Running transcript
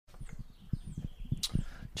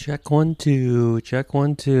Check 1 2, check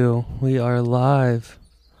 1 2. We are live.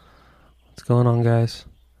 What's going on, guys?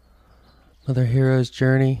 Another hero's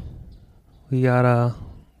journey. We got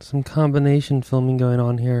some combination filming going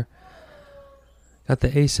on here. Got the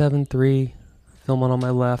A7 III filming on my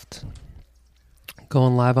left,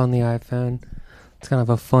 going live on the iPhone. It's kind of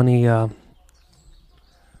a funny. Let's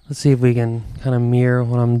see if we can kind of mirror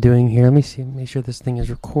what I'm doing here. Let me see. Make sure this thing is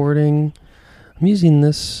recording. I'm using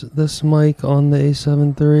this mic on the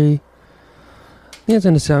A7 III. I think it's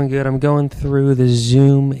going to sound good. I'm going through the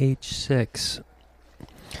Zoom H6.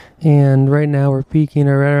 And right now we're peaking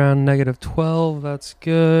right around -12. That's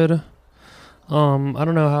good. I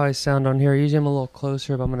don't know how I sound on here. Usually I'm a little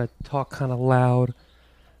closer, but I'm going to talk kind of loud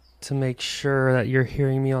to make sure that you're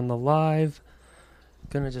hearing me on the live.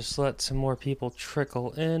 Going to just let some more people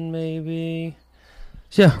trickle in maybe.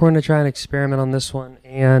 So yeah, we're going to try and experiment on this one,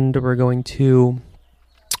 and we're going to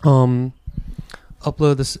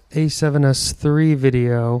upload this A7S III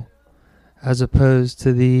video as opposed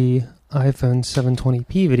to the iPhone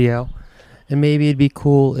 720p video. And maybe it'd be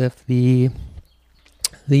cool if these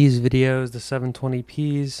videos, the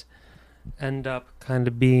 720p's, end up kind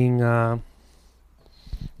of being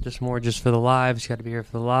just for the live. You got to be here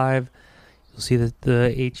for the live. You'll see the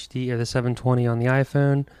HD or the 720 on the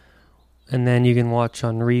iPhone. And then you can watch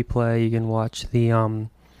on replay. You can watch the, I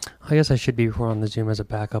guess I should be recording on the Zoom as a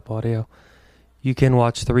backup audio. You can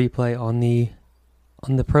watch the replay on the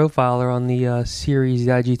profile or on the series,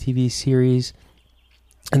 the IGTV series.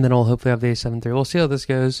 And then I'll hopefully have the A7 III. We'll see how this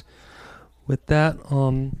goes with that.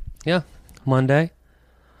 Yeah, Monday.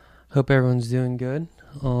 Hope everyone's doing good.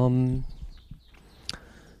 Gonna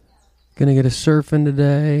get a surf in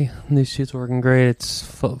today. New suit's working great. It's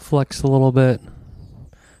flexed a little bit.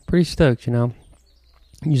 Pretty stoked, you know.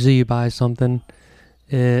 Usually you buy something,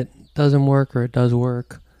 it doesn't work or it does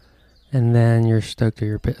work, and then you're stoked or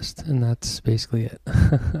you're pissed, and that's basically it.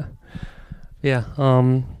 Yeah,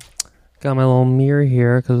 got my little mirror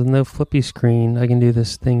here because with no flippy screen, I can do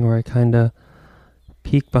this thing where I kind of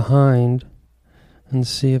peek behind and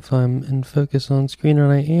see if I'm in focus on screen,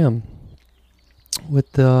 and I am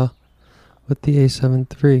with the A7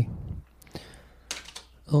 III.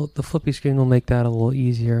 Oh, the flippy screen will make that a little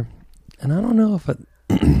easier. And I don't know if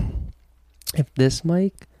if this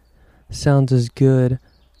mic sounds as good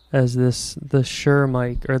as the Shure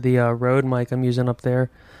mic or the Rode mic I'm using up there.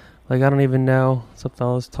 Like, I don't even know. What's up,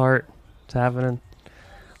 fellas? Tart. What's happening?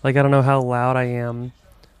 Like, I don't know how loud I am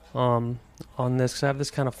on this, because I have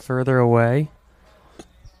this kind of further away.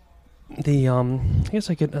 I guess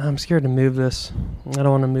I'm scared to move this. I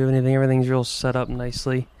don't want to move anything. Everything's real set up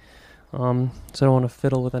nicely. So I don't want to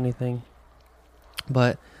fiddle with anything.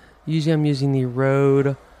 But usually I'm using the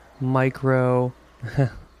Rode Micro.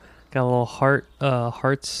 Got a little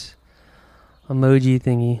hearts emoji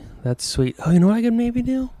thingy. That's sweet. Oh, you know what I could maybe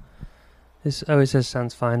do? This always says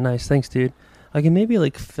sounds fine. Nice. Thanks, dude. I can maybe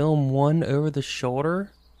like film one over the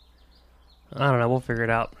shoulder. I don't know. We'll figure it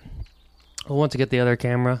out. I'll want to get the other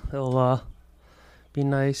camera. It'll be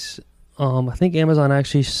nice. I think Amazon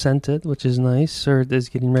actually sent it, which is nice, or is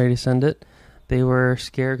getting ready to send it. They were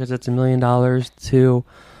scared because it's $1 million to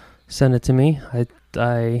send it to me.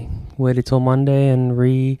 I waited till Monday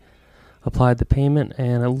and applied the payment,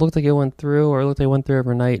 and it looked like it went through, or it looked like it went through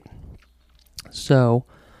overnight. So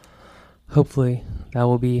hopefully that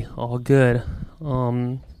will be all good.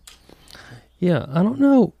 Yeah, I don't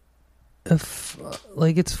know if,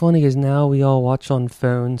 like, it's funny because now we all watch on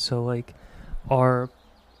phones, so like our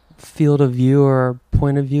field of view or our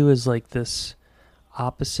point of view is like this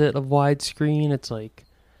opposite of widescreen. It's like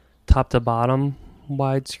top to bottom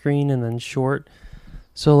widescreen and then short.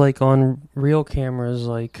 So like on real cameras,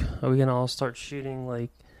 like, are we gonna all start shooting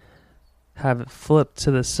like have it flipped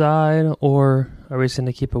to the side, or are we just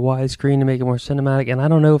gonna keep a widescreen to make it more cinematic? And I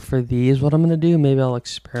don't know for these what I'm gonna do. Maybe I'll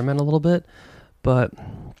experiment a little bit, but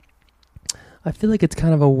I feel like it's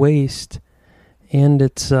kind of a waste, and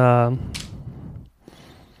it's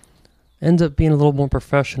ends up being a little more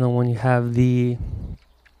professional when you have the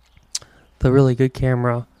really good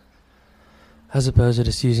camera as opposed to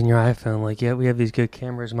just using your iPhone. Like, yeah, we have these good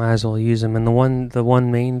cameras, might as well use them. And the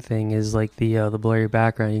one main thing is like the blurry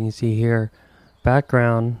background. You can see here,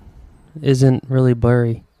 background isn't really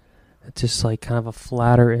blurry. It's just like kind of a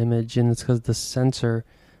flatter image, and it's because the sensor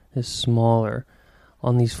is smaller.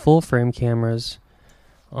 On these full frame cameras,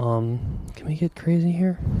 can we get crazy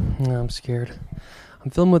here? No, I'm scared. I'm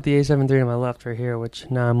filming with the A7 III on my left right here, which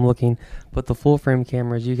now I'm looking. But the full frame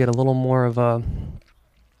cameras, you get a little more of a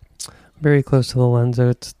very close to the lens. So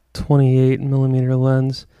it's 28 millimeter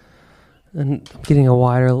lens, and I'm getting a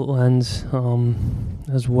wider lens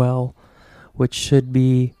as well. which should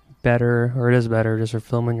be better, or it is better just for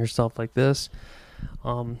filming yourself like this.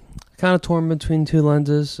 Kind of torn between two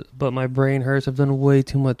lenses, but my brain hurts. I've done way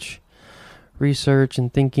too much research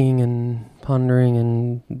and thinking and pondering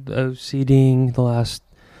and OCDing the last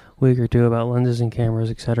week or two about lenses and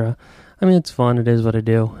cameras, etc. I mean, it's fun. It is what I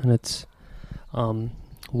do, and it's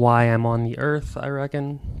why I'm on the earth, I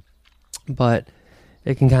reckon. But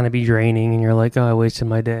it can kind of be draining, and you're like, oh, I wasted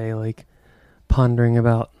my day like pondering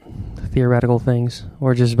about theoretical things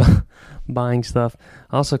or just buying stuff.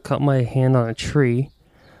 I also cut my hand on a tree.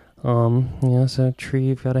 So tree,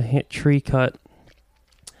 you've got a tree cut.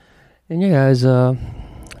 And yeah, guys,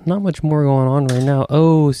 not much more going on right now.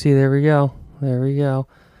 Oh, see, there we go.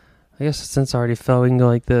 I guess since I already fell, we can go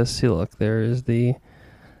like this. See, look, there is the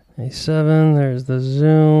A7. There's the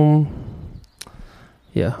zoom.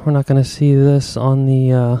 Yeah, we're not going to see this on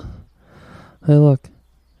the, hey, look.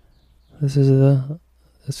 This is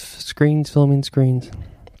screens, filming screens.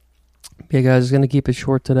 Yeah, guys, going to keep it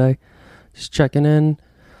short today. Just checking in.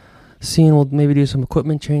 Seeing, we'll maybe do some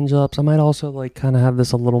equipment change-ups. I might also, like, kind of have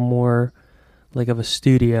this a little more, like, of a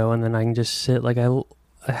studio, and then I can just sit, like I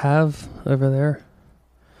have over there.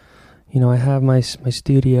 I have my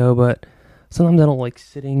studio, but sometimes I don't like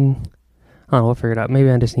sitting. I don't know, we'll figure it out.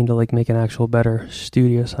 Maybe I just need to, like, make an actual better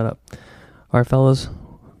studio setup. All right, fellas,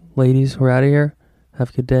 ladies, we're out of here. Have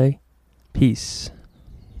a good day. Peace.